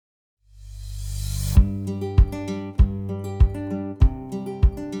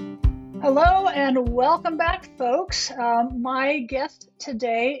Hello and welcome back, folks. My guest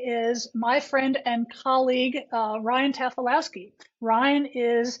today is my friend and colleague, Ryan Tafilowski. Ryan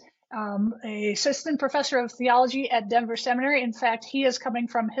is a assistant professor of theology at Denver Seminary. In fact, he is coming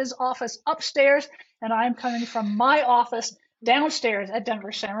from his office upstairs, and I'm coming from my office downstairs at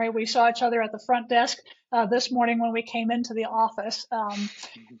Denver Seminary. We saw each other at the front desk this morning when we came into the office.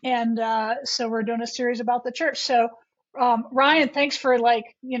 So we're doing a series about the church. So Ryan, thanks for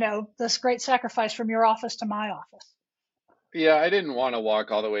this great sacrifice from your office to my office. Yeah, I didn't want to walk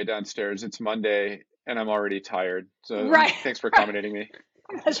all the way downstairs. It's Monday and I'm already tired. So Right. thanks for accommodating me.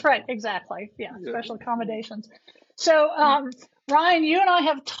 That's right. Exactly. Yeah. Yeah. Special accommodations. So, Ryan, you and I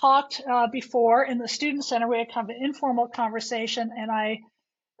have talked before in the Student Center. We had kind of an informal conversation, and I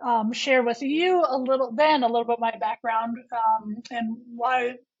shared with you a little bit of my background and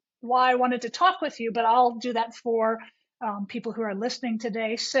why I wanted to talk with you, but I'll do that for people who are listening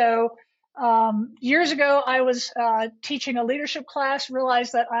today. So years ago, I was teaching a leadership class,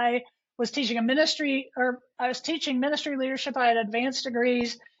 realized that I was teaching ministry leadership. I had advanced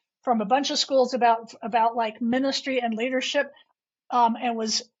degrees from a bunch of schools about like ministry and leadership,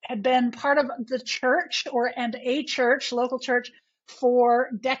 and had been part of the church and a church, local church,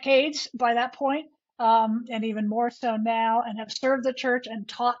 for decades by that point, and even more so now, and have served the church and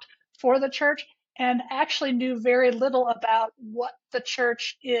taught for the church, and actually knew very little about what the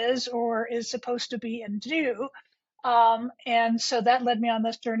church is or is supposed to be and do. And so that led me on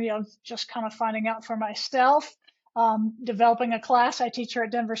this journey of just kind of finding out for myself, developing a class. I teach here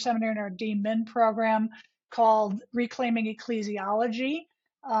at Denver Seminary in our D-Min program called Reclaiming Ecclesiology,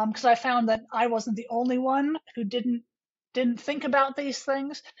 because I found that I wasn't the only one who didn't think about these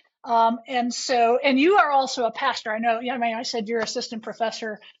things. And you are also a pastor. I know, I mean, I said you're assistant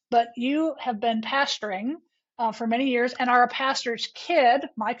professor, but you have been pastoring for many years and are a pastor's kid.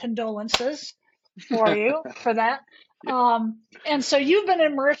 My condolences for you for that. And so you've been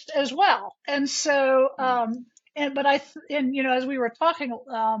immersed as well. And so, as we were talking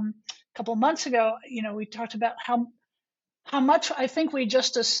a couple of months ago, we talked about how much I think we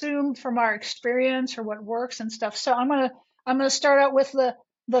just assumed from our experience or what works and stuff. So I'm gonna start out with the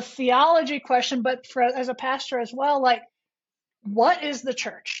theology question, but as a pastor as well, like, what is the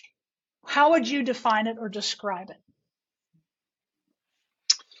church? How would you define it or describe it?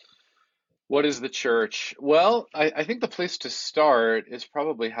 What is the church? Well, I think the place to start is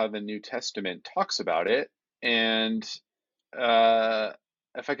probably how the New Testament talks about it. And uh,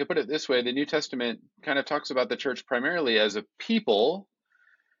 if I could put it this way, the New Testament kind of talks about the church primarily as a people,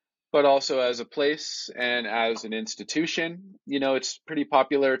 but also as a place and as an institution. It's pretty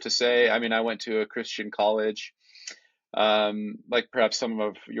popular to say, I mean, I went to a Christian college, like perhaps some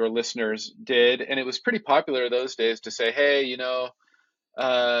of your listeners did, and it was pretty popular those days to say, hey,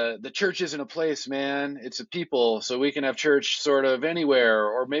 the church isn't a place, man. It's a people. So we can have church sort of anywhere,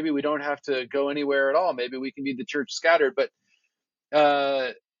 or maybe we don't have to go anywhere at all. Maybe we can be the church scattered. But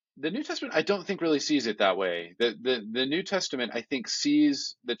the New Testament, I don't think really sees it that way. The New Testament, I think,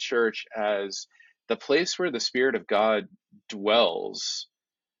 sees the church as the place where the Spirit of God dwells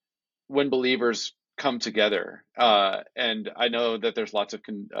when believers come together. And I know that there's lots of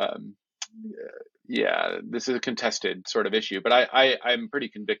this is a contested sort of issue, but I'm pretty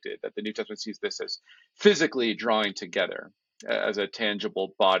convicted that the New Testament sees this as physically drawing together as a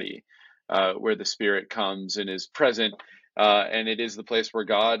tangible body where the Spirit comes and is present. And it is the place where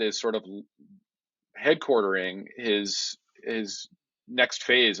God is sort of headquartering his next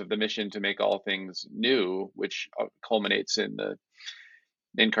phase of the mission to make all things new, which culminates in the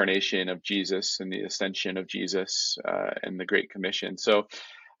incarnation of Jesus and the ascension of Jesus and the Great Commission. So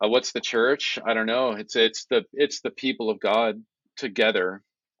what's the church? I don't know. It's the people of God together,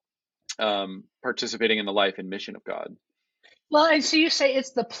 participating in the life and mission of God. Well, and so you say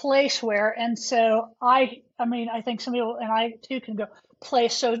it's the place where, and so I mean, I think some people and I too can go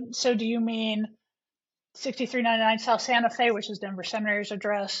place. So do you mean 6399 South Santa Fe, which is Denver Seminary's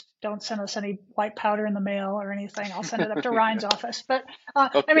address? Don't send us any white powder in the mail or anything. I'll send it up to Ryan's office. But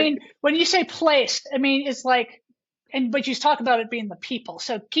Okay. I mean, when you say place, I mean, it's like, but you talk about it being the people.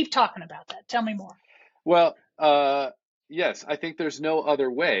 So keep talking about that. Tell me more. Well, yes, I think there's no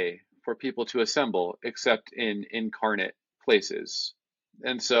other way for people to assemble except in incarnate places.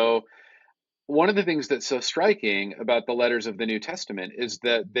 And so one of the things that's so striking about the letters of the New Testament is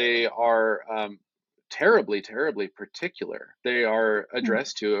that they are terribly, terribly particular. They are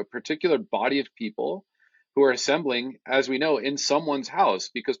addressed to a particular body of people who are assembling, as we know, in someone's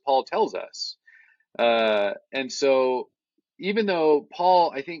house, because Paul tells us. And so even though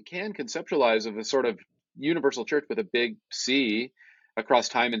Paul, I think, can conceptualize of a sort of universal church with a big C, across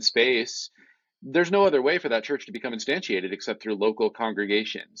time and space, there's no other way for that church to become instantiated except through local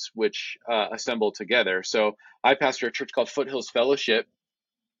congregations, which assemble together. So I pastor a church called Foothills Fellowship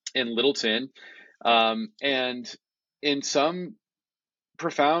in Littleton, and in some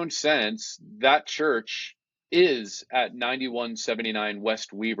profound sense, that church is at 9179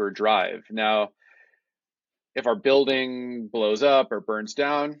 West Weaver Drive. Now, if our building blows up or burns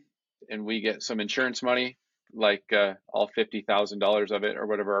down and we get some insurance money, like all $50,000 of it or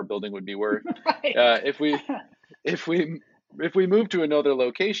whatever our building would be worth, Right. if we if we if we move to another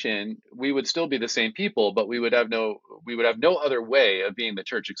location, we would still be the same people, but we would have no other way of being the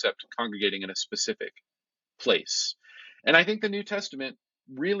church except congregating in a specific place. And I think the New Testament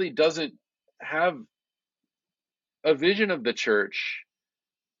really doesn't have a vision of the church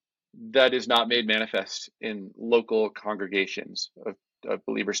that is not made manifest in local congregations of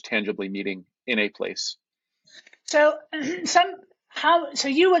believers tangibly meeting in a place. So so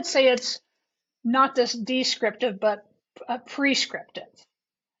you would say it's not this descriptive, but prescriptive.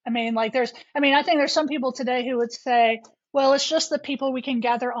 I think there's some people today who would say, well, it's just the people we can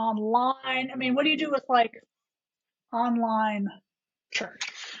gather online. I mean, what do you do with like online church?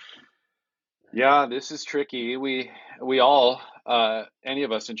 Yeah, this is tricky. We all, any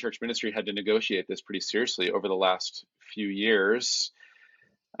of us in church ministry, had to negotiate this pretty seriously over the last few years.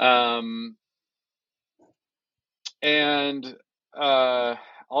 Um, and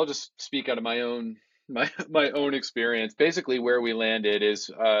I'll just speak out of my own my own experience. Basically, where we landed is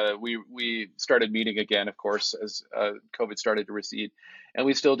we started meeting again, of course, as COVID started to recede, and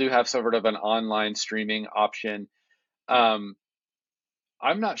we still do have sort of an online streaming option. Um,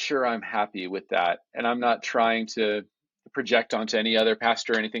 I'm not sure I'm happy with that, and I'm not trying to project onto any other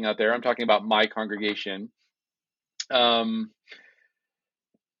pastor or anything out there. I'm talking about my congregation. Um,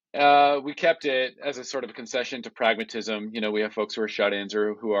 we kept it as a sort of a concession to pragmatism. You know, we have folks who are shut-ins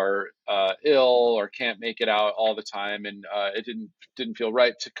or who are ill or can't make it out all the time, and it didn't feel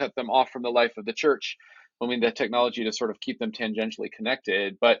right to cut them off from the life of the church when we had the technology to sort of keep them tangentially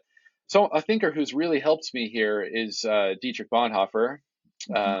connected. But so a thinker who's really helped me here is Dietrich Bonhoeffer.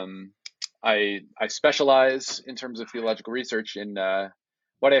 Mhm. Um, I specialize in terms of theological research in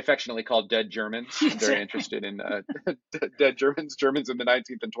what I affectionately call dead Germans. I'm very interested in dead Germans, Germans in the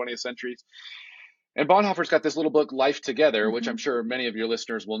 19th and 20th centuries. And Bonhoeffer's got this little book, Life Together, which I'm Mhm. sure many of your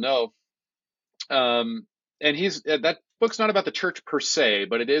listeners will know. And he's that book's not about the church per se,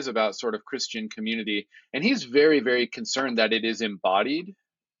 but it is about sort of Christian community. And he's very, very concerned that it is embodied.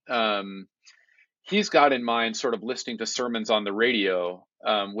 Um, he's got in mind sort of listening to sermons on the radio,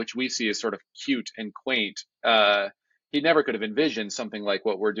 which we see as sort of cute and quaint. He never could have envisioned something like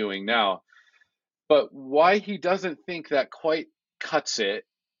what we're doing now. But why he doesn't think that quite cuts it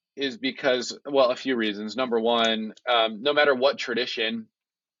is because, well, a few reasons. Number one, no matter what tradition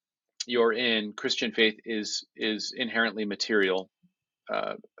you're in, Christian faith is inherently material,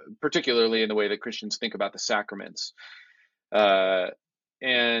 uh, particularly in the way that Christians think about the sacraments. Uh,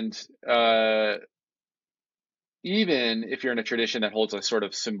 and Even if you're in a tradition that holds a sort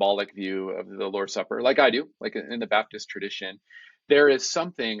of symbolic view of the Lord's Supper, like I do, like in the Baptist tradition, there is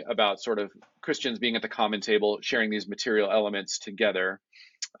something about sort of Christians being at the common table, sharing these material elements together,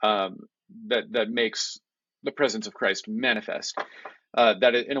 um, that makes the presence of Christ manifest,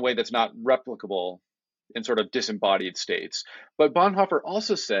 that in a way that's not replicable in sort of disembodied states. But Bonhoeffer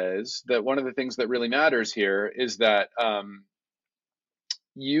also says that one of the things that really matters here is that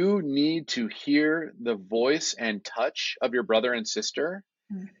you need to hear the voice and touch of your brother and sister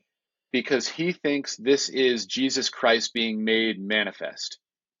Mm. because he thinks this is Jesus Christ being made manifest.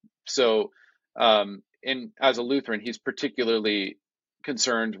 So, as a Lutheran, he's particularly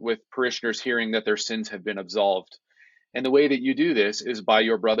concerned with parishioners hearing that their sins have been absolved. And the way that you do this is by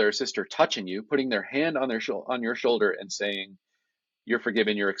your brother or sister touching you, putting their hand on on your shoulder and saying, "You're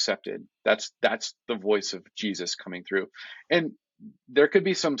forgiven, you're accepted." That's the voice of Jesus coming through. And there could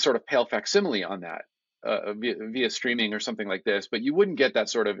be some sort of pale facsimile on that via streaming or something like this, but you wouldn't get that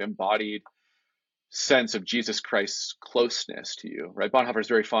sort of embodied sense of Jesus Christ's closeness to you, right? Bonhoeffer is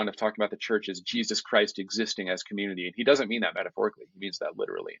very fond of talking about the church as Jesus Christ existing as community, and he doesn't mean that metaphorically; he means that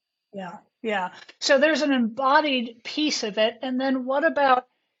literally. Yeah, yeah. So there's an embodied piece of it, and then what about,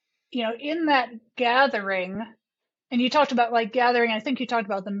 in that gathering? And you talked about like gathering. I think you talked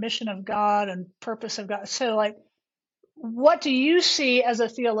about the mission of God and purpose of God. So like, what do you see as a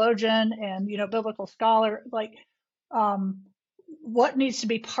theologian and biblical scholar, like, um, what needs to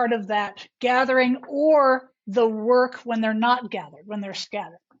be part of that gathering or the work when they're not gathered, when they're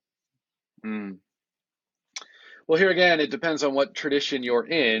scattered? Mm. Well, here again, it depends on what tradition you're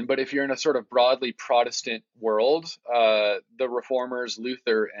in, but if you're in a sort of broadly Protestant world, the reformers,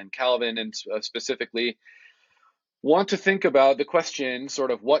 Luther and Calvin, and specifically, want to think about the question,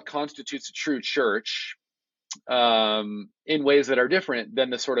 sort of what constitutes a true church, in ways that are different than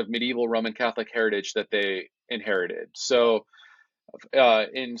the sort of medieval Roman Catholic heritage that they inherited. So,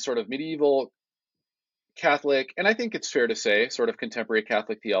 in sort of medieval Catholic, and I think it's fair to say, sort of contemporary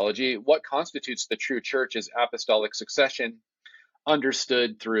Catholic theology, what constitutes the true church is apostolic succession,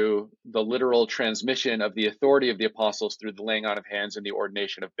 understood through the literal transmission of the authority of the apostles through the laying on of hands and the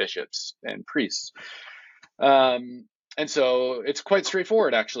ordination of bishops and priests. Um, and so it's quite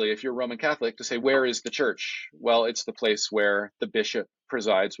straightforward, actually, if you're Roman Catholic, to say, where is the church? Well, it's the place where the bishop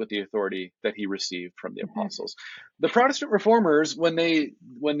presides with the authority that he received from the Mhm. apostles. The Protestant reformers, when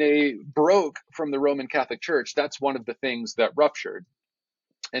they broke from the Roman Catholic Church, that's one of the things that ruptured.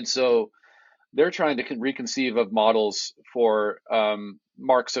 And so they're trying to reconceive of models for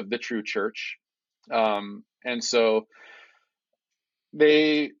marks of the true church. And so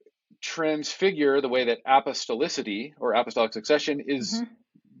they transfigure the way that apostolicity or apostolic succession is Mhm.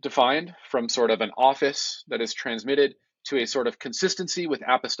 defined from sort of an office that is transmitted to a sort of consistency with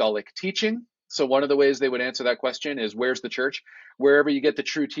apostolic teaching. So one of the ways they would answer that question is, where's the church? Wherever you get the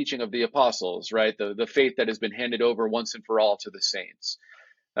true teaching of the apostles, right? The faith that has been handed over once and for all to the saints.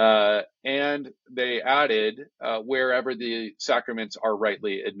 And they added, wherever the sacraments are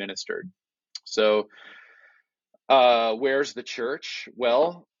rightly administered. So where's the church?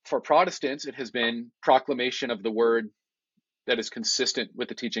 Well, for Protestants, it has been proclamation of the word that is consistent with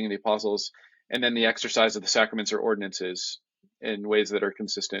the teaching of the apostles, and then the exercise of the sacraments or ordinances in ways that are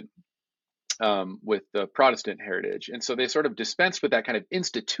consistent with the Protestant heritage. And so they sort of dispensed with that kind of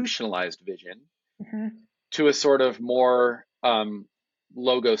institutionalized vision Mhm. to a sort of more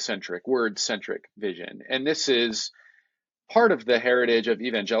logocentric, word-centric vision. And this is part of the heritage of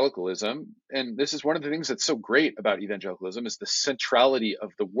evangelicalism, and this is one of the things that's so great about evangelicalism, is the centrality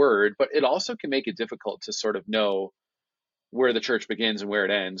of the word, but it also can make it difficult to sort of know where the church begins and where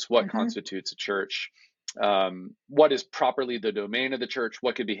it ends, what Mhm. constitutes a church, what is properly the domain of the church,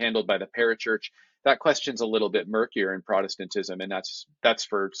 what could be handled by the parachurch. That question's a little bit murkier in Protestantism, and that's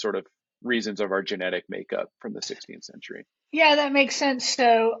for sort of reasons of our genetic makeup from the 16th century. Yeah, that makes sense.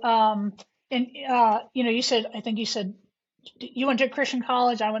 So, and you said, I think you said you went to a Christian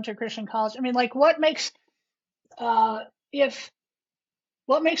college. I went to a Christian college. I mean, like, uh, if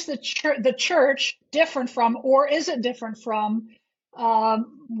what makes the church different from, or is it different from,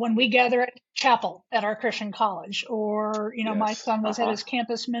 when we gather at chapel at our Christian college, or my Yes. son was at his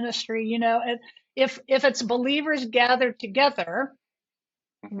campus ministry. And if it's believers gathered together,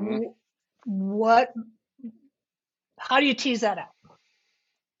 Hmm. wh- what? How do you tease that out?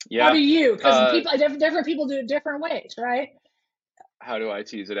 How do Yeah. you? Because Uh, different people do it different ways, right? how do I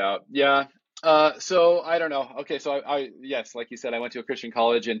tease it out? Yeah. So I don't know. Okay, so yes, like you said, I went to a Christian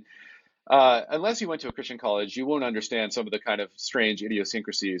college, and unless you went to a Christian college, you won't understand some of the kind of strange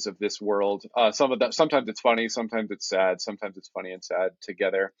idiosyncrasies of this world. Some of that, sometimes it's funny, sometimes it's sad, sometimes it's funny and sad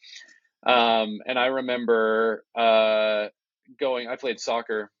together. And I remember going. I played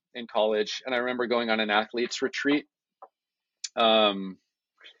soccer in college, and I remember going on an athletes retreat. Um,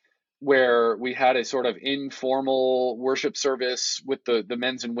 where we had a sort of informal worship service with the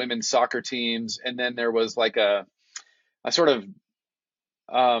men's and women's soccer teams, and then there was like a sort of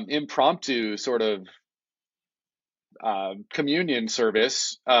impromptu sort of communion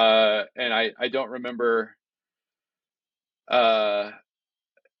service, and I don't remember uh,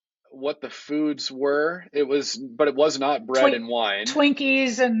 what the foods were. But it was not bread Twink, and wine.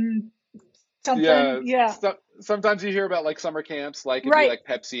 Twinkies and something. Yeah, Yeah. sometimes you hear about like summer camps, like it'd be Right. like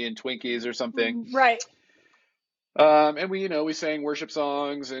Pepsi and Twinkies or something. Right. And we sang worship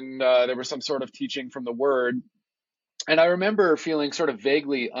songs, and there was some sort of teaching from the Word. And I remember feeling sort of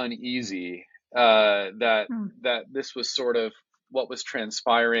vaguely uneasy that Hmm. this was sort of what was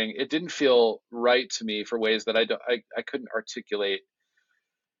transpiring. It didn't feel right to me for ways that I couldn't articulate.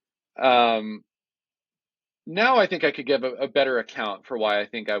 Um, Now I think I could give a better account for why I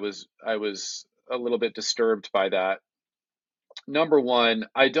think I was a little bit disturbed by that. Number one,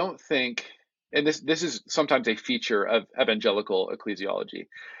 I don't think, and this is sometimes a feature of evangelical ecclesiology,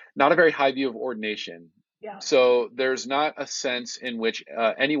 not a very high view of ordination. Yeah. So there's not a sense in which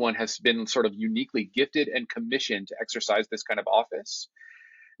anyone has been sort of uniquely gifted and commissioned to exercise this kind of office.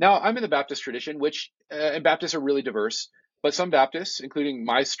 Now, I'm in the Baptist tradition, which and Baptists are really diverse, but some Baptists, including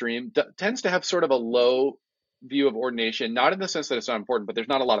my stream, tends to have sort of a low view of ordination, not in the sense that it's not important, but there's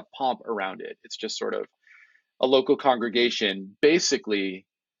not a lot of pomp around it. It's just sort of a local congregation basically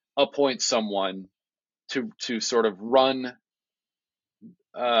appoints someone to sort of run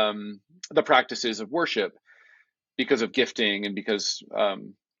the practices of worship because of gifting and because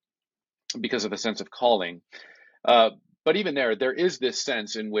of a sense of calling. Uh, but even there is this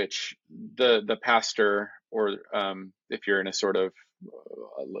sense in which the pastor, or if you're in a sort of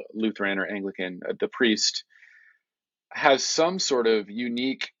Lutheran or Anglican, the priest has some sort of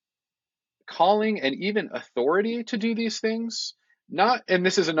unique calling and even authority to do these things. Not, and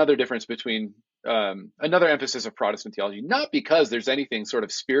this is another difference between another emphasis of Protestant theology, not because there's anything sort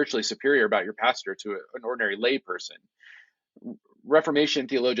of spiritually superior about your pastor to an ordinary lay person. Reformation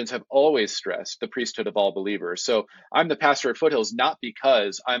theologians have always stressed the priesthood of all believers. So I'm the pastor at Foothills not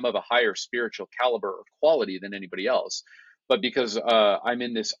because I'm of a higher spiritual caliber or quality than anybody else, but because I'm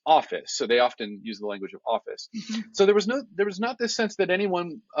in this office. So they often use the language of office. Mm-hmm. So there was not this sense that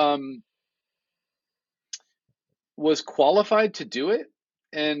anyone was qualified to do it.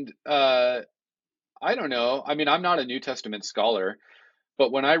 And I don't know. I mean, I'm not a New Testament scholar,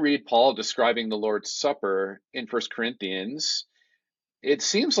 but when I read Paul describing the Lord's Supper in First Corinthians, it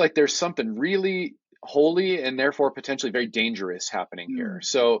seems like there's something really holy and therefore potentially very dangerous happening here.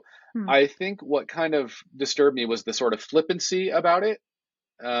 So Mm-hmm. I think what kind of disturbed me was the sort of flippancy about it.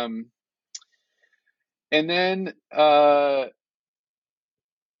 Um, and then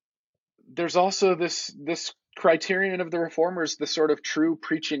there's also this criterion of the reformers, the sort of true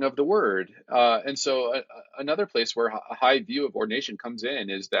preaching of the word. And so another place where a high view of ordination comes in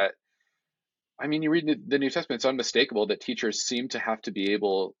is that, I mean, you read the New Testament, it's unmistakable that teachers seem to have to be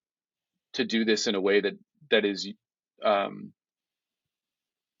able to do this in a way that is um,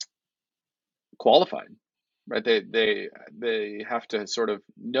 qualified, right? They have to sort of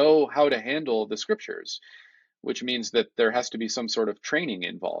know how to handle the scriptures, which means that there has to be some sort of training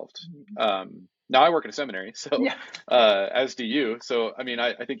involved. Now I work at a seminary, so Yeah. as do you. So I mean,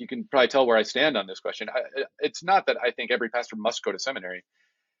 I think you can probably tell where I stand on this question. It's not that I think every pastor must go to seminary,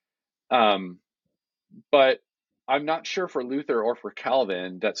 um, but I'm not sure for Luther or for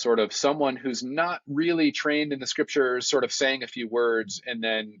Calvin that sort of someone who's not really trained in the scriptures, sort of saying a few words and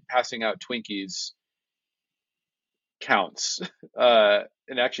then passing out Twinkies counts.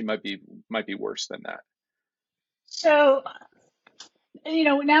 It actually might be worse than that. So,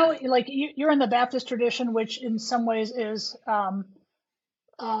 now like you're in the Baptist tradition, which in some ways is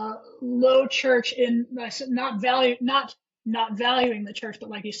low church in not valuing the church, but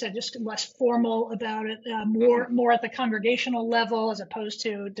like you said, just less formal about it, Hmm. more at the congregational level as opposed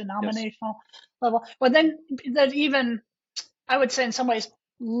to Yes. denominational level. But then that even I would say in some ways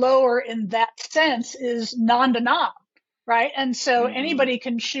lower in that sense is non-denom, right? And so Hmm. anybody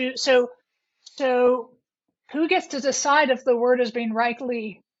can choose. So who gets to decide if the word is being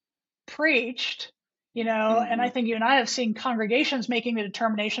rightly preached? And I Hmm. think you and I have seen congregations making the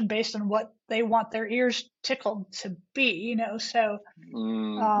determination based on what they want their ears tickled to be. So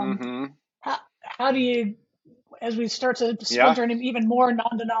um, Hmm. how do you, as we start to Yeah. splinter into even more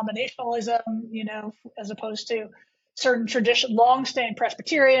non-denominationalism, as opposed to certain tradition, long-standing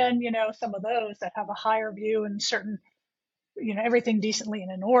Presbyterian, some of those that have a higher view and certain, everything decently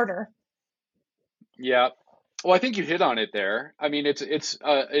and in order. Yeah. Well, I think you hit on it there. I mean,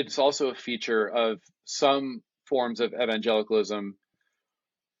 it's also a feature of some forms of evangelicalism,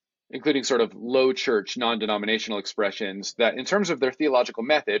 including sort of low church, non-denominational expressions, that in terms of their theological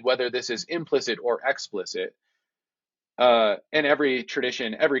method, whether this is implicit or explicit, and every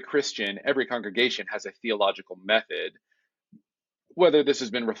tradition, every Christian, every congregation has a theological method, whether this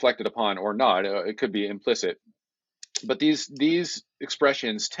has been reflected upon or not. It could be implicit, but these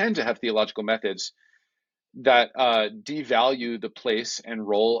expressions tend to have theological methods that devalue the place and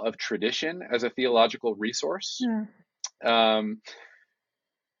role of tradition as a theological resource. Mm. Um,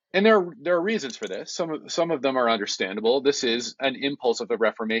 and there are reasons for this. Some of them are understandable. This is an impulse of the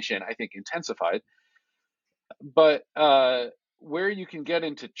Reformation, I think, intensified. But where you can get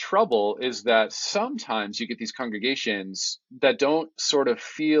into trouble is that sometimes you get these congregations that don't sort of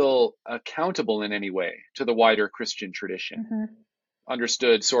feel accountable in any way to the wider Christian tradition, Mm-hmm.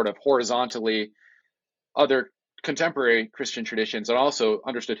 understood sort of horizontally, other contemporary Christian traditions, and also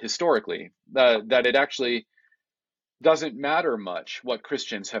understood historically, that it actually doesn't matter much what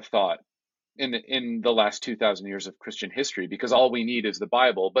Christians have thought in the last 2,000 years of Christian history, because all we need is the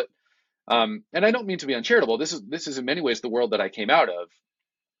Bible. But and I don't mean to be uncharitable. This is in many ways the world that I came out of.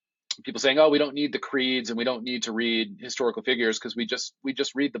 People saying, "Oh, we don't need the creeds and we don't need to read historical figures because we just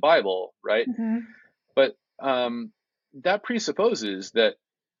read the Bible, right?" Mm-hmm. But that presupposes that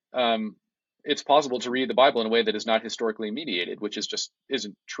um, it's possible to read the Bible in a way that is not historically mediated, which is just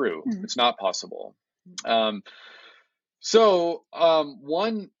isn't true. Mm-hmm. It's not possible. Um,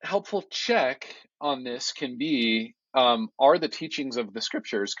 One helpful check on this can be, are the teachings of the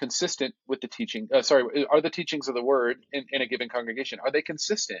scriptures consistent with the teaching? Are the teachings of the word in a given congregation, are they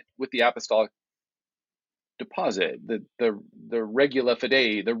consistent with the apostolic deposit, the regula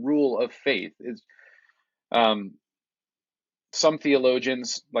fidei, the rule of faith? Is um, some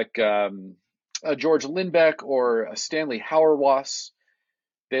theologians like George Lindbeck or Stanley Hauerwas,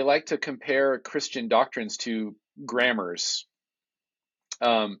 they like to compare Christian doctrines to grammars.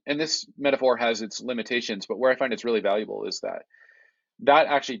 And this metaphor has its limitations, but where I find it's really valuable is that that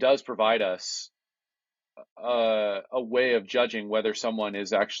actually does provide us a way of judging whether someone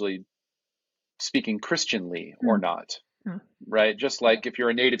is actually speaking Christianly or Mm, not, mm, right? Just yeah, like if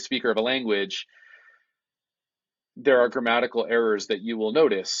you're a native speaker of a language, there are grammatical errors that you will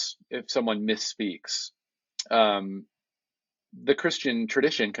notice if someone misspeaks. Um, the Christian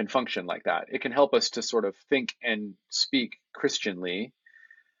tradition can function like that. It can help us to sort of think and speak Christianly.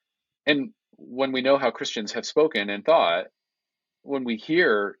 And when we know how Christians have spoken and thought, when we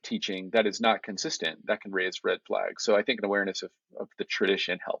hear teaching that is not consistent, that can raise red flags. So I think an awareness of the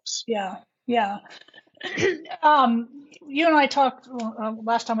tradition helps. yeah, yeah. You and I talked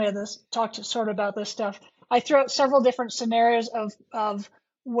last time we had this talked sort of about this stuff. I threw out several different scenarios of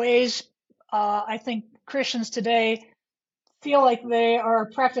ways I think Christians today feel like they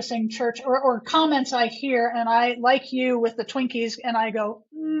are practicing church, or comments I hear, and I, like you with the Twinkies, and I go,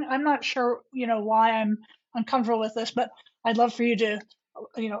 I'm not sure, why I'm uncomfortable with this, but I'd love for you to,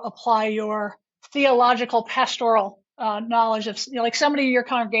 apply your theological pastoral knowledge of, like somebody in your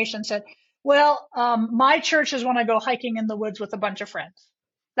congregation said, well, my church is when I go hiking in the woods with a bunch of friends.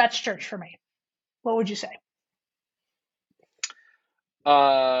 That's church for me. What would you say?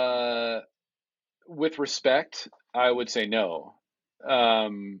 Uh, with respect, I would say no.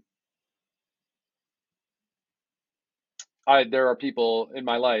 Um, there are people in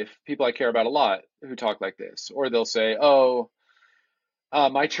my life, people I care about a lot, who talk like this, or they'll say, "Oh,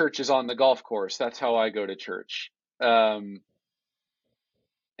 my church is on the golf course. That's how I go to church." Um,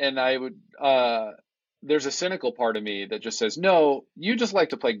 and I would, there's a cynical part of me that just says, "No, you just like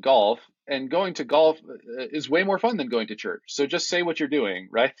to play golf, and going to golf is way more fun than going to church. So just say what you're doing,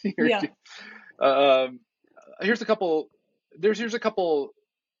 right?" Yeah, um, here's a couple. Here's a couple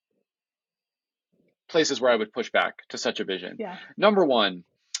places where I would push back to such a vision. yeah. Number one,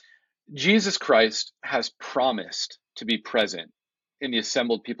 Jesus Christ has promised to be present in the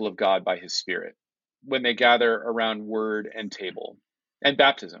assembled people of God by his Spirit when they gather around word and table and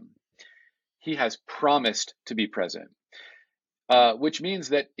baptism. He has promised to be present, which means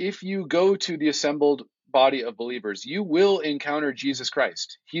that if you go to the assembled body of believers, you will encounter Jesus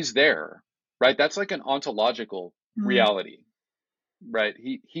Christ. He's there, right? That's like an ontological Mm. reality, right?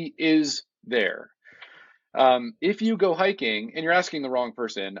 He is there. If you go hiking, and you're asking the wrong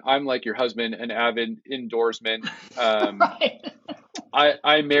person, I'm like your husband, an avid indoorsman. Um, Right.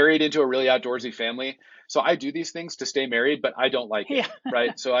 I married into a really outdoorsy family, so I do these things to stay married, but I don't like it, Yeah,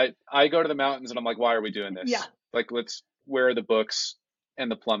 right? So I go to the mountains, and I'm like, why are we doing yeah, this? Like, let's where are the books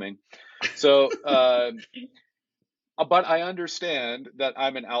and the plumbing? So, but I understand that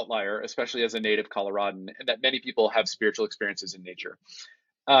I'm an outlier, especially as a native Coloradan, and that many people have spiritual experiences in nature.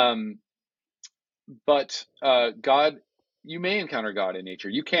 Um, but God, you may encounter God in nature.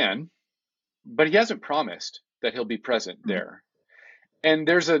 You can, but He hasn't promised that He'll be present mm, there. And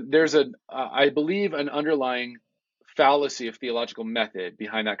there's a I believe an underlying fallacy of theological method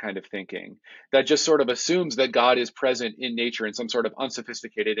behind that kind of thinking that just sort of assumes that God is present in nature in some sort of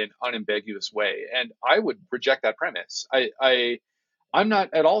unsophisticated and unambiguous way. And I would reject that premise. I'm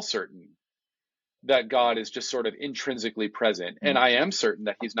not at all certain that God is just sort of intrinsically present. And mm, I am certain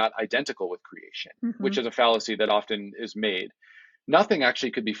that he's not identical with creation, mm-hmm. which is a fallacy that often is made. Nothing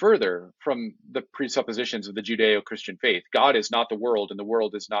actually could be further from the presuppositions of the Judeo Christian faith. God is not the world, and the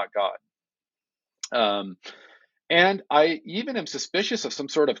world is not God. Um, and I even am suspicious of some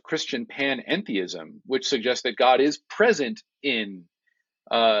sort of Christian panentheism, which suggests that God is present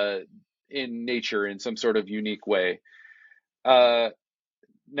uh, in nature in some sort of unique way. Uh,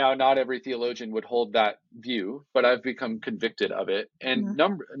 Now, not every theologian would hold that view, but I've become convicted of it. And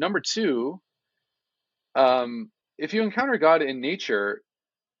Mm, number two, if you encounter God in nature,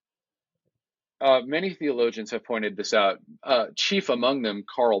 many theologians have pointed this out. Chief among them,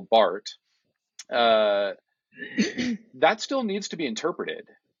 Karl Barth. Uh, that still needs to be interpreted,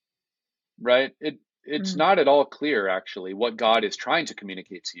 right? It's mm, not at all clear actually what God is trying to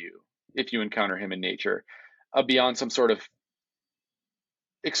communicate to you if you encounter Him in nature, beyond some sort of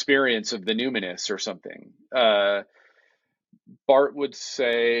experience of the numinous or something. Bart would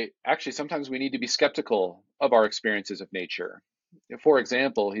say, actually, sometimes we need to be skeptical of our experiences of nature. For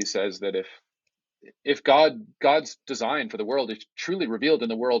example, he says that if God's design for the world is truly revealed in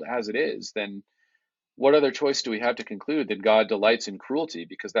the world as it is, then what other choice do we have to conclude that God delights in cruelty,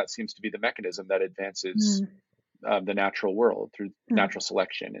 because that seems to be the mechanism that advances Mm, the natural world through mm, natural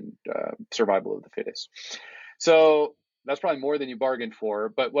selection and survival of the fittest. So that's probably more than you bargained for.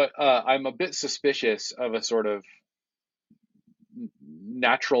 But what I'm a bit suspicious of a sort of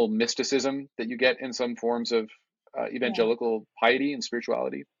natural mysticism that you get in some forms of yeah, evangelical piety and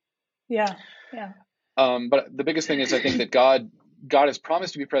spirituality. yeah, yeah. But the biggest thing is, I think that God has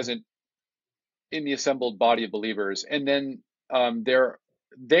promised to be present in the assembled body of believers, and then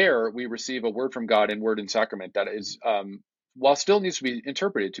there we receive a word from God in word and sacrament that is, while still needs to be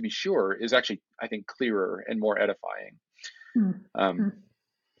interpreted, to be sure, is actually, I think, clearer and more edifying Mm, um, mm.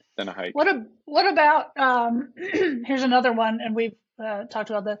 than a hike. What about here's another one, and we've talked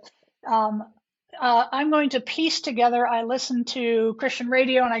about this. Um, I'm going to piece together. I listen to Christian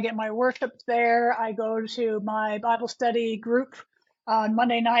radio, and I get my worship there. I go to my Bible study group on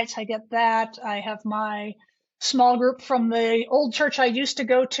Monday nights. I get that. I have my small group from the old church I used to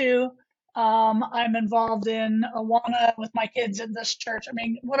go to. I'm involved in Awana with my kids in this church. I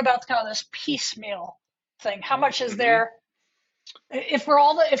mean, what about kind of this piecemeal thing? How much is Hmm. there? If we're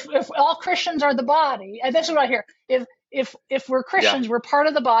all if all Christians are the body, and this is what I hear. If we're Yeah. Christians, we're part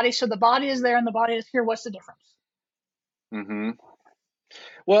of the body, so the body is there and the body is here. What's the difference? Hmm.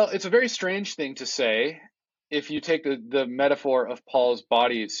 Well, it's a very strange thing to say if you take the metaphor of Paul's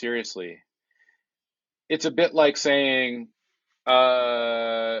body seriously. It's a bit like saying,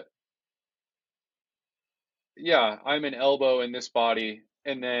 uh, yeah, I'm an elbow in this body,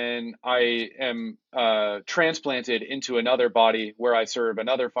 and then I am transplanted into another body where I serve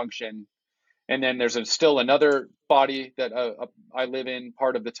another function, and then there's still another body that I live in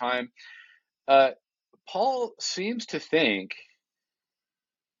part of the time. Uh, Paul seems to think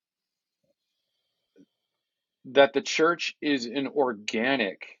that the church is an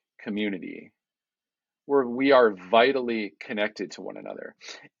organic community where we are vitally connected to one another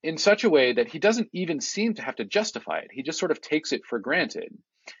in such a way that he doesn't even seem to have to justify it. He just sort of takes it for granted.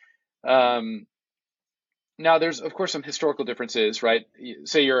 Um, Now, there's of course some historical differences, right?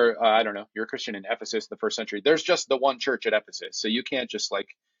 Say you're, I don't know, you're a Christian in Ephesus in the first century. There's just the one church at Ephesus, so you can't just like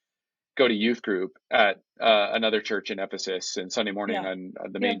go to youth group at another church in Ephesus and Sunday morning Yeah, on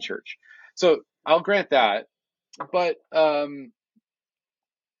the yeah. main church. So I'll grant that, but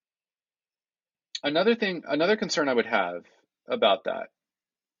another concern I would have about that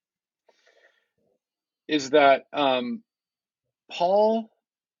is that Paul,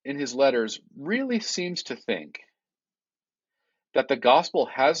 in his letters, really seems to think that the gospel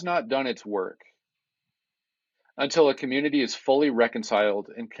has not done its work until a community is fully reconciled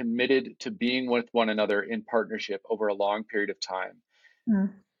and committed to being with one another in partnership over a long period of time,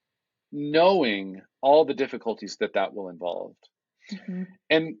 Mm, knowing all the difficulties that that will involve. mm-hmm,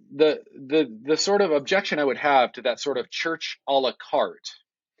 And the sort of objection I would have to that sort of church a la carte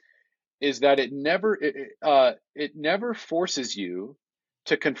is that it never forces you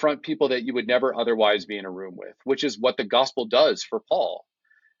to confront people that you would never otherwise be in a room with, which is what the gospel does for Paul.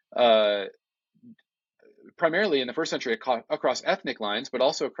 Uh, Primarily in the first century across ethnic lines, but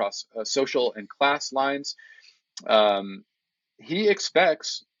also across social and class lines. Um, he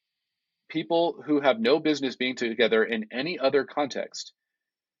expects people who have no business being together in any other context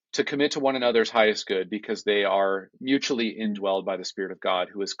to commit to one another's highest good because they are mutually mm, indwelled by the Spirit of God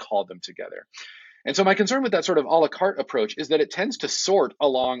who has called them together. And so my concern with that sort of a la carte approach is that it tends to sort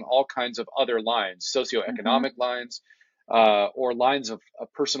along all kinds of other lines, mm-hmm, socioeconomic lines, or lines of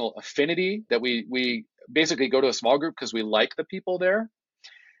personal affinity that we basically go to a small group because we like the people there.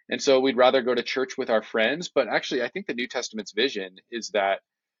 And so we'd rather go to church with our friends. But actually, I think the New Testament's vision is that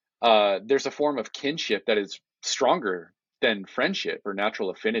there's a form of kinship that is stronger than friendship or natural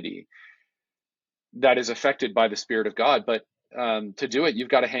affinity that is affected by the Spirit of God. But to do it, you've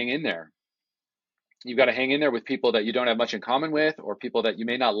got to hang in there. You've got to hang in there with people that you don't have much in common with, or people that you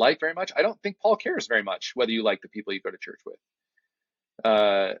may not like very much. I don't think Paul cares very much whether you like the people you go to church with.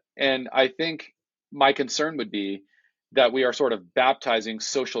 And I think my concern would be that we are sort of baptizing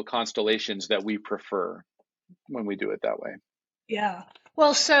social constellations that we prefer when we do it that way. yeah.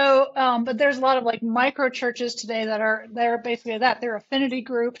 Well, so but there's a lot of like micro churches today that are they're basically that they're affinity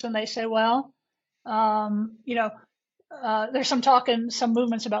groups, and they say, well, you know, there's some talk and some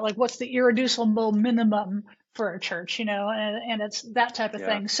movements about like what's the irreducible minimum for a church, and it's that type of Yeah.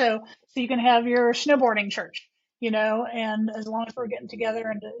 thing. So you can have your snowboarding church, and as long as we're getting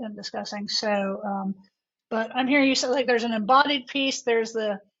together and discussing. So, but I'm hearing you say like there's an embodied piece, there's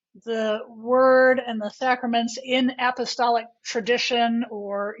the the word and the sacraments in apostolic tradition,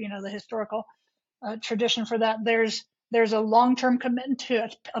 or the historical tradition for that. There's a long-term commitment to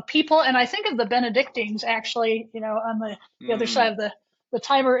a people, and I think of the Benedictines actually. On the other Mm, side of the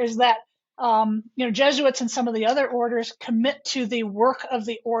timer is that Jesuits and some of the other orders commit to the work of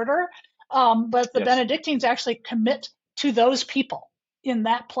the order, but the yes. Benedictines actually commit to those people in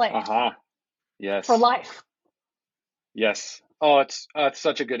that place Aha. for Yes. life. Yes. Oh, it's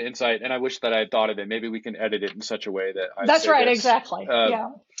such a good insight, and I wish that I had thought of it. Maybe we can edit it in such a way that I That's say right, this. exactly. Uh,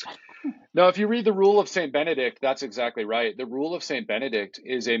 Yeah. no, if you read the Rule of Saint Benedict, that's exactly right. The Rule of Saint Benedict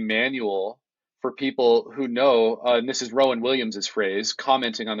is a manual for people who know, and this is Rowan Williams's phrase,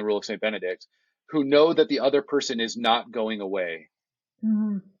 commenting on the Rule of Saint Benedict, who know that the other person is not going away,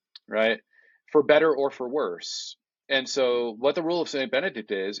 Mhm. right? For better or for worse. And so, what the Rule of St. Benedict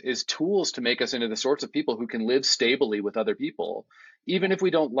is tools to make us into the sorts of people who can live stably with other people, even if we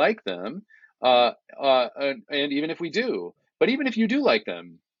don't like them, and even if we do. But even if you do like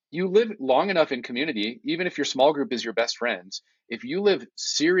them, you live long enough in community, even if your small group is your best friends, if you live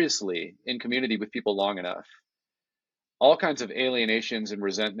seriously in community with people long enough, all kinds of alienations and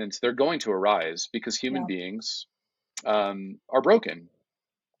resentments, they're going to arise because human Yeah. beings are broken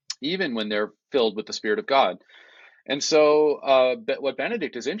even when they're filled with the Spirit of God. And so, but what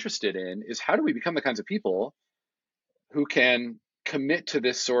Benedict is interested in is how do we become the kinds of people who can commit to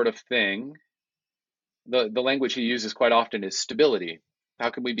this sort of thing? The language he uses quite often is stability. How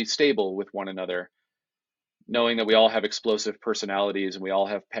can we be stable with one another, knowing that we all have explosive personalities and we all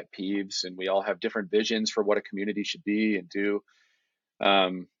have pet peeves and we all have different visions for what a community should be and do?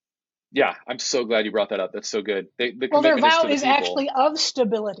 Um, yeah, I'm so glad you brought that up. That's so good. The Well, their commitment is vow to the is people. actually of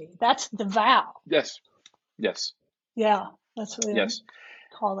stability. That's the vow. Yes, yes, Yeah, that's what they yes.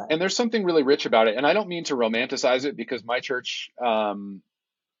 call that. And there's something really rich about it. And I don't mean to romanticize it because my church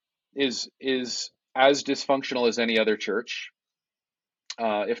is as dysfunctional as any other church,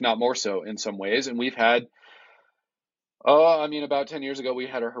 if not more so in some ways. And we've had, I mean, about 10 years ago, we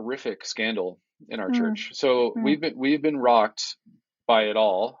had a horrific scandal in our Mm, church. So mm, we've been rocked by it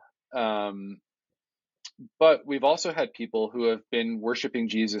all. Um, but we've also had people who have been worshiping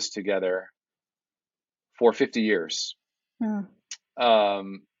Jesus together for 50 years. mm.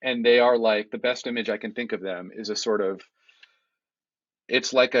 And they are like the best image I can think of them is a sort of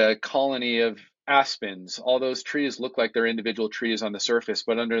it's like a colony of aspens. All those trees look like they're individual trees on the surface,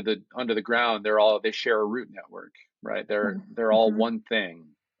 but under the ground, they share a root network, right? They're all Mm-hmm. one thing.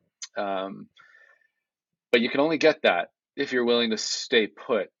 Um, but you can only get that if you're willing to stay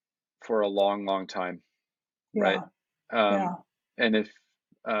put for a long, long time, right? Yeah, yeah. Um, and if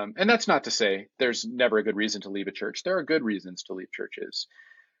and that's not to say there's never a good reason to leave a church. There are good reasons to leave churches,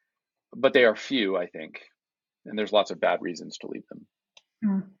 but they are few, I think, and there's lots of bad reasons to leave them.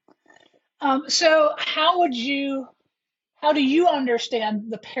 Mm. So how do you understand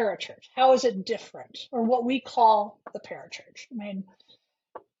the parachurch? How is it different, or what we call the parachurch? I mean,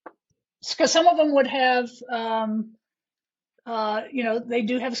 because some of them would have, they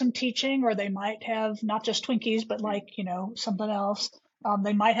do have some teaching, or they might have not just Twinkies, but Mm, like, something else.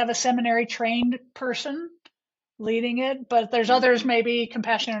 They might have a seminary trained person leading it, but there's others, mhm. maybe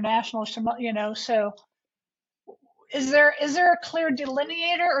Compassion International, or some, so is there a clear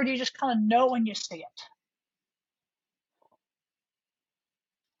delineator, or do you just kind of know when you see it?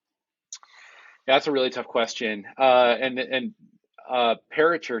 Yeah, that's a really tough question. And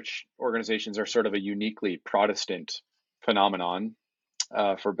parachurch organizations are sort of a uniquely Protestant phenomenon,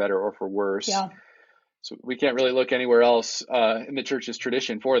 for better or for worse. Yeah. So we can't really look anywhere else in the church's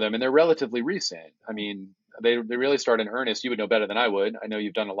tradition for them, and they're relatively recent. I mean, they really start in earnest. You would know better than I would. I know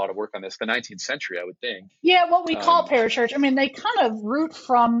you've done a lot of work on this. The 19th century, I would think. Yeah, what we call Um, parachurch. I mean, they kind of root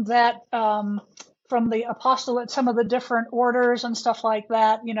from that, from the apostolate, some of the different orders and stuff like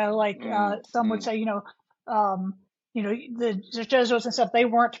that. Like mm, some would mm, say, the Jesuits and stuff. They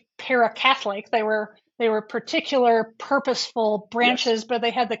weren't para-Catholic. They were particular, purposeful yes. branches, but they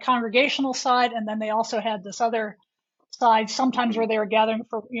had the congregational side, and then they also had this other side. Sometimes Hmm. where they were gathering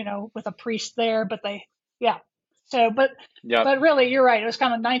for, with a priest there, but yeah. So, but Yep. but really, you're right. It was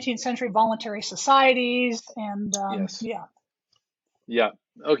kind of 19th century voluntary societies, and Yes. yeah, Yeah.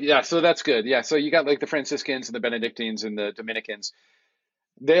 Okay. Yeah. So that's good. Yeah. So you got like the Franciscans and the Benedictines and the Dominicans.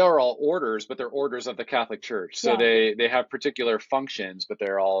 They are all orders, but they're orders of the Catholic Church. So yeah, they have particular functions, but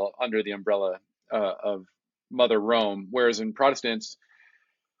they're all under the umbrella of Mother Rome. Whereas in Protestants,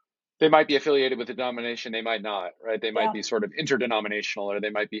 they might be affiliated with a denomination, they might not, right? They might yeah. be sort of interdenominational, or they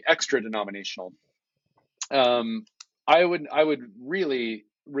might be extra denominational. Um, I would really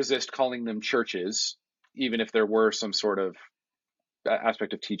resist calling them churches, even if there were some sort of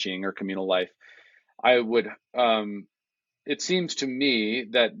aspect of teaching or communal life. I would it seems to me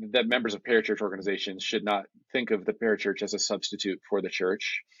that members of parachurch organizations should not think of the parachurch as a substitute for the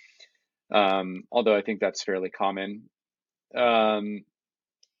church, although I think that's fairly common. Um,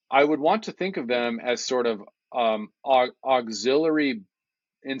 I would want to think of them as sort of auxiliary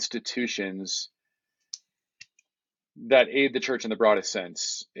institutions that aid the church in the broadest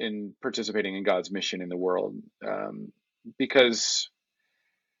sense in participating in God's mission in the world. Because,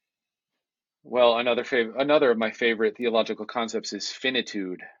 well, another of my favorite theological concepts is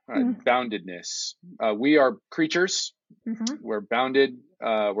finitude, Mm-hmm. boundedness. We are creatures. Mm-hmm. We're bounded.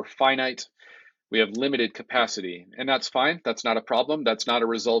 We're finite. We have limited capacity, and that's fine. That's not a problem. That's not a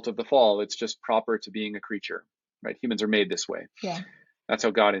result of the fall. It's just proper to being a creature, right? Humans are made this way. Yeah. That's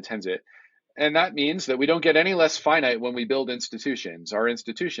how God intends it. And that means that we don't get any less finite when we build institutions. Our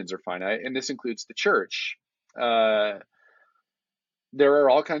institutions are finite, and this includes the church. Uh, there are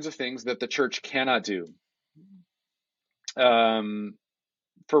all kinds of things that the church cannot do, um,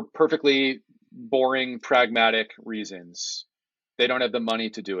 for perfectly boring, pragmatic reasons. They don't have the money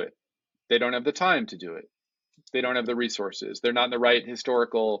to do it. They don't have the time to do it. They don't have the resources. They're not in the right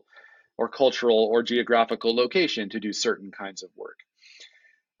historical or cultural or geographical location to do certain kinds of work.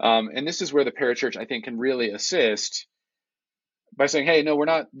 And this is where the parachurch, I think, can really assist by saying, hey, no, we're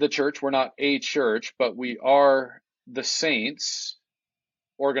not the church, we're not a church, but we are the saints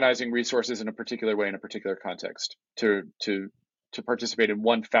organizing resources in a particular way in a particular context to participate in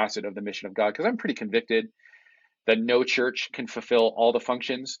one facet of the mission of God. Because I'm pretty convicted that no church can fulfill all the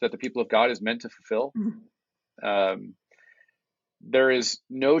functions that the people of God is meant to fulfill. Mm-hmm. There is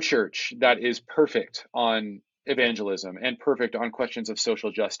no church that is perfect on evangelism and perfect on questions of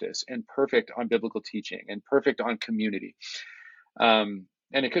social justice and perfect on biblical teaching and perfect on community. And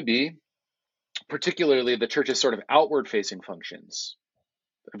it could be particularly the church's sort of outward facing functions,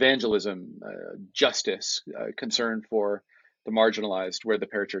 evangelism, justice, concern for the marginalized, where the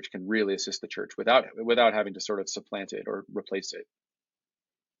parachurch can really assist the church without having to sort of supplant it or replace it.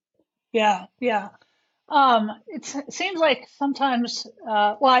 Yeah. Yeah. It seems like sometimes,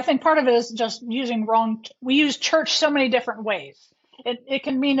 well, I think part of it is just we use church so many different ways. It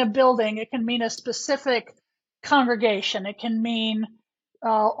can mean a building, it can mean a specific congregation, it can mean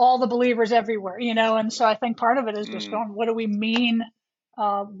all the believers everywhere, and so I think part of it is just Mm, going, what do we mean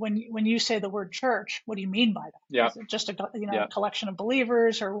when you say the word church? What do you mean by that? yeah, Is it just a yeah. collection of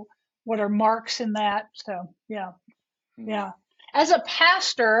believers, or what are marks in that? So, yeah. Mm. Yeah. As a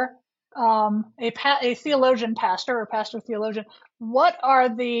pastor, a theologian pastor or pastor theologian, what are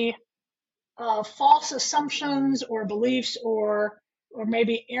the false assumptions or beliefs or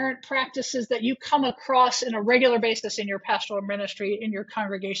maybe errant practices that you come across in a regular basis in your pastoral ministry, in your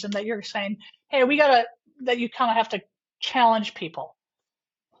congregation, that you're saying, hey, that you kind of have to challenge people?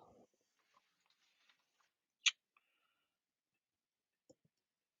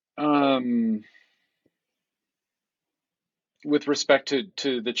 Um, with respect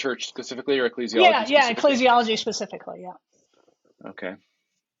to the church specifically or Yeah, ecclesiology yeah, specifically? ecclesiology specifically. Yeah. Okay,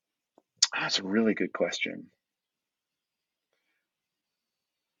 that's a really good question.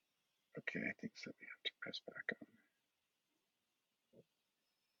 Okay, I think so. We have to press back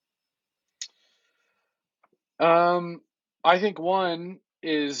on. I think one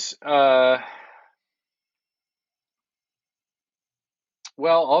is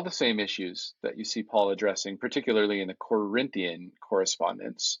well, all the same issues that you see Paul addressing, particularly in the Corinthian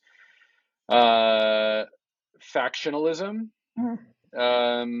correspondence. Uh, Factionalism, Mhm.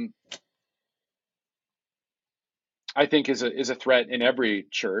 um, I think, is a threat in every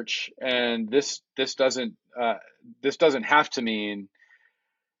church, and this doesn't have to mean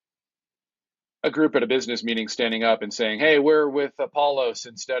a group at a business meeting standing up and saying, "Hey, we're with Apollos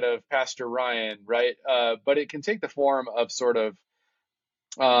instead of Pastor Ryan," right? But it can take the form of sort of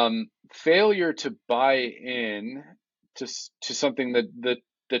failure to buy in to something that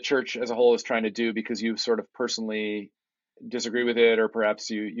the church as a whole is trying to do because you sort of personally disagree with it, or perhaps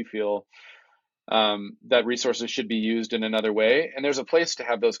you feel that resources should be used in another way. And there's a place to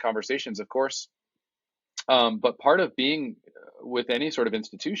have those conversations, of course. But part of being with any sort of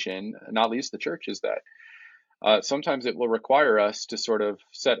institution, not least the church, is that sometimes it will require us to sort of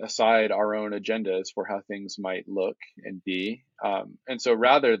set aside our own agendas for how things might look and be. And so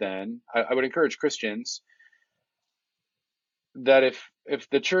rather than, I would encourage Christians that if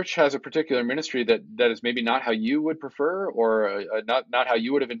the church has a particular ministry that is maybe not how you would prefer, or not how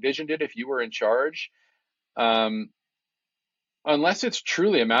you would have envisioned it if you were in charge, um, unless it's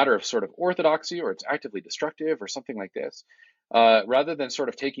truly a matter of sort of orthodoxy or it's actively destructive or something like this, rather than sort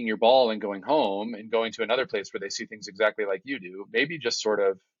of taking your ball and going home and going to another place where they see things exactly like you do, maybe just sort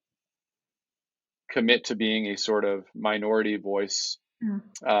of commit to being a sort of minority voice,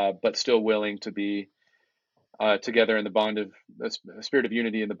 Mm. but still willing to be together in the bond of a spirit of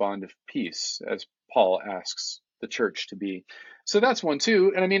unity and the bond of peace, as Paul asks the church to be. So that's one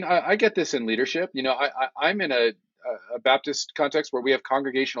too. And I mean, I get this in leadership. You know, I'm in a Baptist context where we have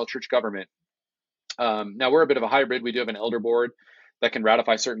congregational church government. Now we're a bit of a hybrid. We do have an elder board that can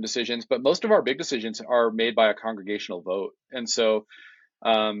ratify certain decisions, but most of our big decisions are made by a congregational vote. And so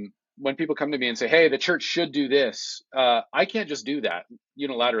when people come to me and say, "Hey, the church should do this," I can't just do that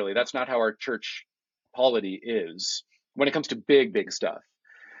unilaterally. That's not how our church polity is when it comes to big stuff.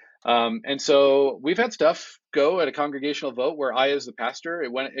 And so we've had stuff go at a congregational vote where I, as the pastor,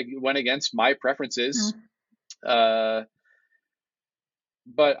 it went against my preferences. Mm. Uh,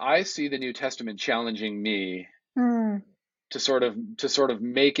 but I see the New Testament challenging me Mm. to sort of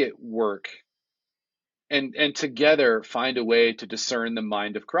make it work and together find a way to discern the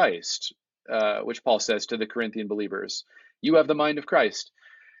mind of Christ, which Paul says to the Corinthian believers. You have the mind of Christ.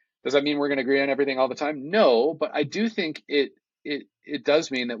 Does that mean we're going to agree on everything all the time? No, but I do think it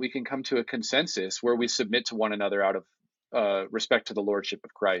does mean that we can come to a consensus where we submit to one another out of respect to the lordship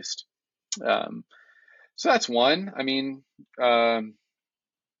of Christ. Um, so that's one. I mean, and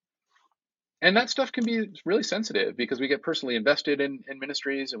that stuff can be really sensitive because we get personally invested in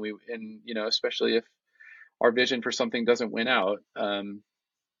ministries, and especially if our vision for something doesn't win out.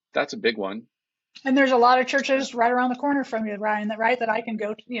 That's a big one. And there's a lot of churches right around the corner from you, Ryan, that I can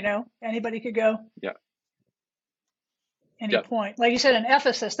go to, anybody could go Yeah, any yeah, point. Like you said, in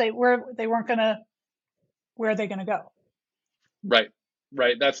Ephesus, they weren't gonna, where are they gonna go? right,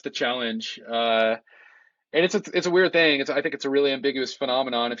 right. That's the challenge. And it's a weird thing. I think it's a really ambiguous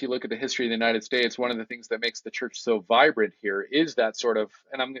phenomenon. If you look at the history of the United States, one of the things that makes the church so vibrant here is that sort of,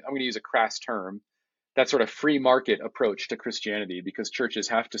 and I'm going to use a crass term, that sort of free market approach to Christianity, because churches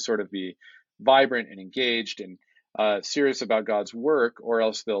have to sort of be vibrant and engaged and serious about God's work, or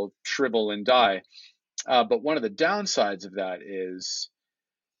else they'll shrivel and die. But one of the downsides of that is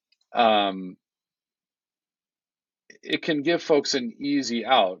um, it can give folks an easy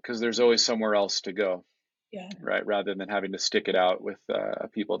out because there's always somewhere else to go, Yeah, right? Rather than having to stick it out with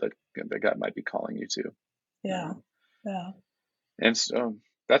people that God might be calling you to. yeah, Uh, yeah, and so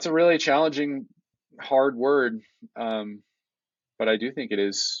that's a really challenging, hard word. But I do think it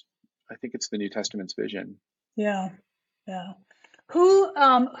is. I think it's the New Testament's vision. yeah, yeah. Who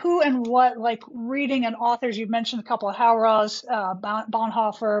and what, like reading and authors, you've mentioned a couple of Hauerwas,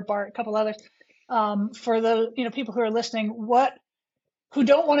 Bonhoeffer, Bart, a couple others. For the, people who are listening, who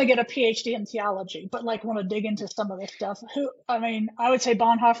don't want to get a PhD in theology, but like want to dig into some of this stuff. I mean, I would say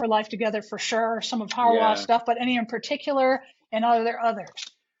Bonhoeffer, Life Together for sure, some of Hauerwas Yeah. stuff, but any in particular, and are there others?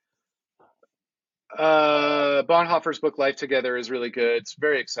 Bonhoeffer's book Life Together is really good. It's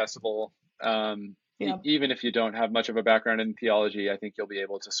very accessible. Yeah, Even if you don't have much of a background in theology, I think you'll be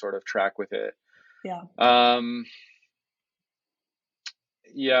able to sort of track with it. yeah. Um,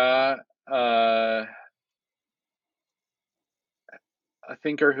 yeah, a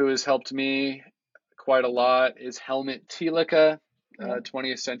thinker who has helped me quite a lot is Helmut Thielicke, Yeah.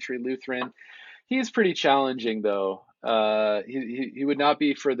 20th century Lutheran. He's pretty challenging, though. He would not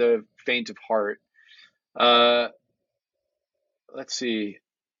be for the faint of heart. Uh, let's see.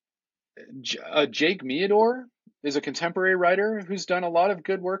 Jake Meador is a contemporary writer who's done a lot of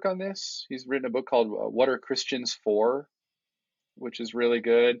good work on this. He's written a book called What Are Christians For, which is really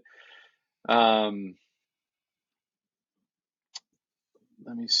good. Um,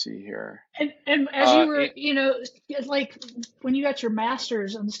 let me see here. And as you Uh, were, like when you got your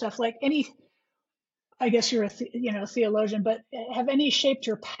master's and stuff, like I guess you're theologian, but have any shaped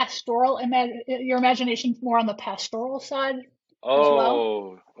your your imagination more on the pastoral side as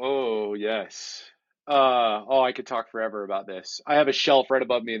well? oh, yes. I could talk forever about this. I have a shelf right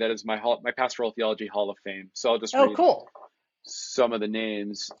above me that is my pastoral theology Hall of Fame. So I'll just Oh, read cool. some of the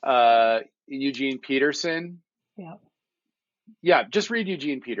names. Eugene Peterson. Yeah. Yeah, just read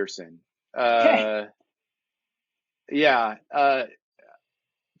Eugene Peterson. Okay. Uh, yeah,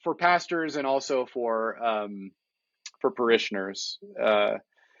 for pastors and also for parishioners.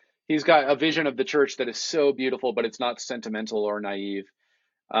 He's got a vision of the church that is so beautiful, but it's not sentimental or naive.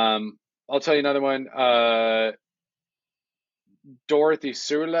 Um, I'll tell you another one. Dorothy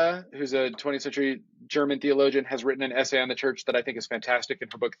Sürle, who's a 20th century German theologian, has written an essay on the church that I think is fantastic in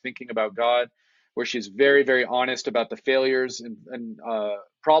her book Thinking About God, where she's very, very honest about the failures and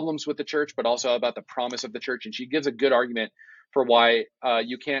problems with the church, but also about the promise of the church. And she gives a good argument for why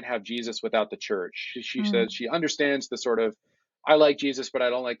you can't have Jesus without the church. She Mm. says she understands the sort of I like Jesus, but I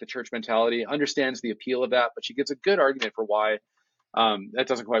don't like the church mentality, understands the appeal of that, but she gives a good argument for why that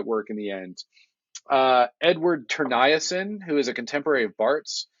doesn't quite work in the end. Edward Terniason, who is a contemporary of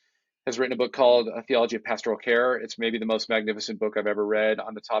Bart's, has written a book called A Theology of Pastoral Care. It's maybe the most magnificent book I've ever read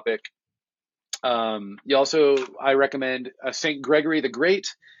on the topic. I recommend St. Gregory the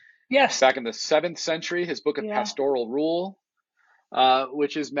Great, Yes. back in the 7th century, his book of Yeah. Pastoral Rule,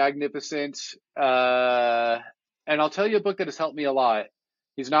 which is magnificent. And I'll tell you a book that has helped me a lot.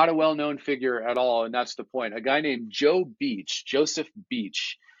 He's not a well-known figure at all, and that's the point. A guy named Joseph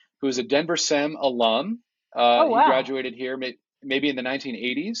Beach, who is a Denver Sem alum. Oh, He wow. graduated here maybe in the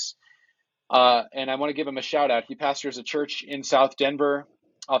 1980s. And I want to give him a shout out. He pastors a church in South Denver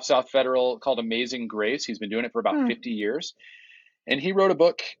off South Federal called Amazing Grace. He's been doing it for about 50 years. And he wrote a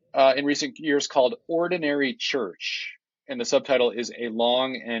book in recent years called Ordinary Church. And the subtitle is A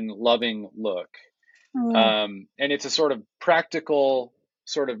Long and Loving Look. And it's a sort of practical,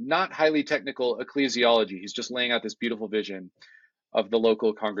 sort of not highly technical ecclesiology. He's just laying out this beautiful vision of the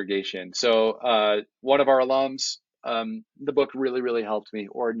local congregation. So one of our alums, the book really, really helped me,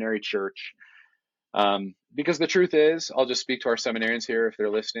 Ordinary Church. Because the truth is, I'll just speak to our seminarians here if they're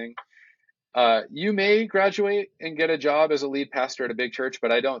listening. You may graduate and get a job as a lead pastor at a big church,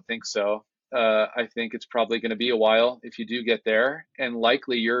 but I don't think so. I think it's probably going to be a while if you do get there, and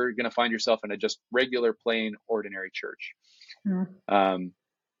likely you're going to find yourself in a just regular, plain, ordinary church.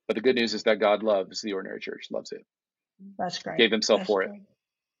 But the good news is that God loves the ordinary church, loves it. That's great. Gave himself That's for great. it.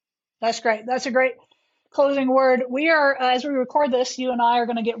 That's great. That's a great closing word. We are, as we record this, you and I are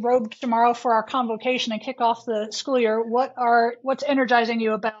going to get robed tomorrow for our convocation and kick off the school year. What's energizing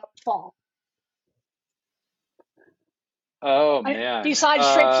you about fall? Oh, man. Besides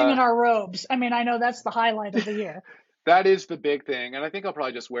traipsing in our robes. I mean, I know that's the highlight of the year. That is the big thing. And I think I'll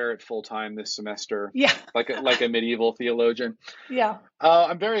probably just wear it full time this semester. Yeah. like a medieval theologian. Yeah.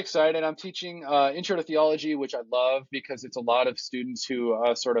 I'm very excited. I'm teaching Intro to Theology, which I love because it's a lot of students who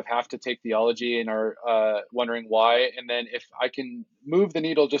sort of have to take theology and are wondering why. And then if I can move the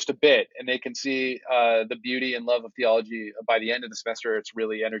needle just a bit and they can see the beauty and love of theology by the end of the semester, it's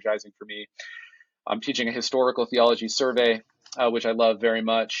really energizing for me. I'm teaching a historical theology survey, which I love very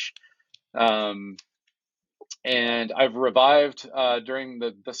much. And I've revived during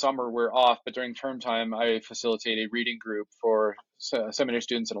the summer, we're off, but during term time, I facilitate a reading group for seminary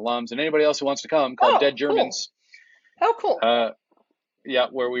students and alums and anybody else who wants to come called Dead Germans. Cool. Oh, cool. Yeah,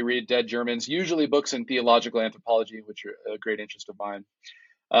 where we read Dead Germans, usually books in theological anthropology, which are a great interest of mine.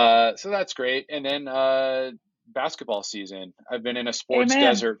 So that's great. And then basketball season. I've been in a sports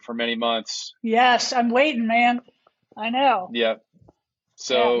desert for many months. Yes, I'm waiting, man. I know. Yeah.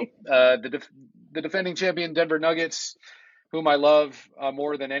 So the defending champion Denver Nuggets, whom I love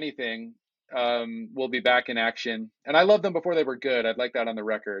more than anything, will be back in action. And I loved them before they were good. I'd like that on the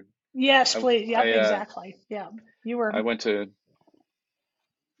record. Yes, please. Yeah, exactly. Yeah, you were. I went to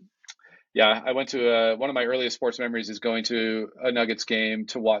one of my earliest sports memories is going to a Nuggets game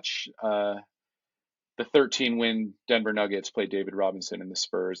to watch the 13-win Denver Nuggets play David Robinson and the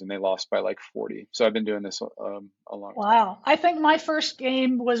Spurs, and they lost by like 40. So I've been doing this a long time. Wow. I think my first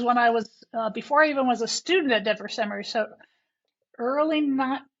game was when I was, before I even was a student at Denver Seminary, so early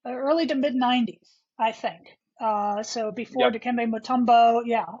to mid 90s, I think. So before Dikembe Mutombo,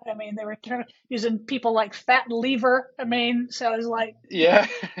 yeah. I mean, they were using people like Fat Lever. I mean, so it was like, yeah.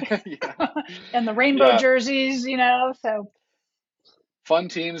 and the rainbow jerseys, so. Fun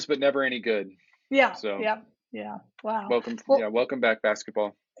teams, but never any good. Yeah. So, yeah. Wow. Welcome back,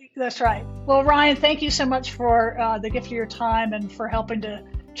 basketball. That's right. Well, Ryan, thank you so much for the gift of your time and for helping to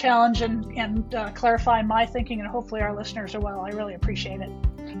challenge and clarify my thinking, and hopefully our listeners as well. I really appreciate it.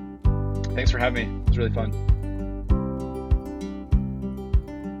 Thanks for having me. It was really fun.